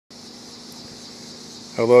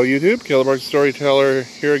Hello YouTube, Killerbark Storyteller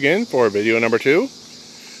here again for video number 2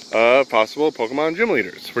 of possible Pokemon Gym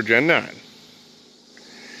Leaders for Gen 9.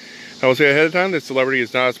 I will say ahead of time, this celebrity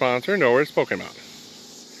is not a sponsor, nor is Pokemon.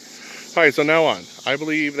 Alright, so now on. I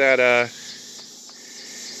believe that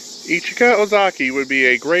Ichika Osaki would be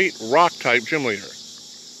a great rock-type gym leader.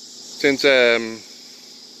 Since,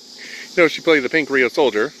 she played the Pink Rio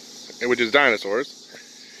Soldier, which is dinosaurs.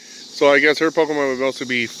 So I guess her Pokemon would mostly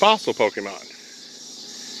be fossil Pokemon.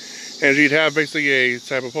 And she'd have basically a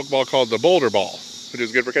type of Pokeball called the Boulder Ball, which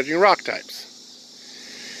is good for catching rock types.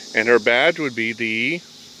 And her badge would be the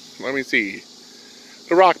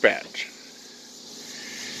rock badge.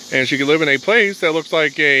 And she could live in a place that looks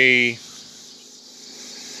like a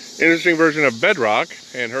interesting version of Bedrock,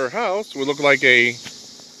 and her house would look like a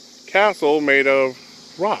castle made of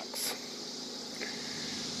rocks.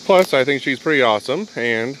 Plus, I think she's pretty awesome,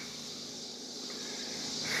 and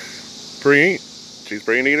she's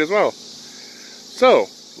pretty neat as well. So,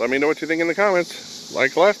 let me know what you think in the comments,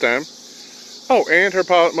 like last time. Oh, and her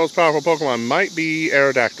most powerful Pokemon might be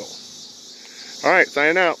Aerodactyl. Alright,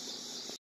 signing out.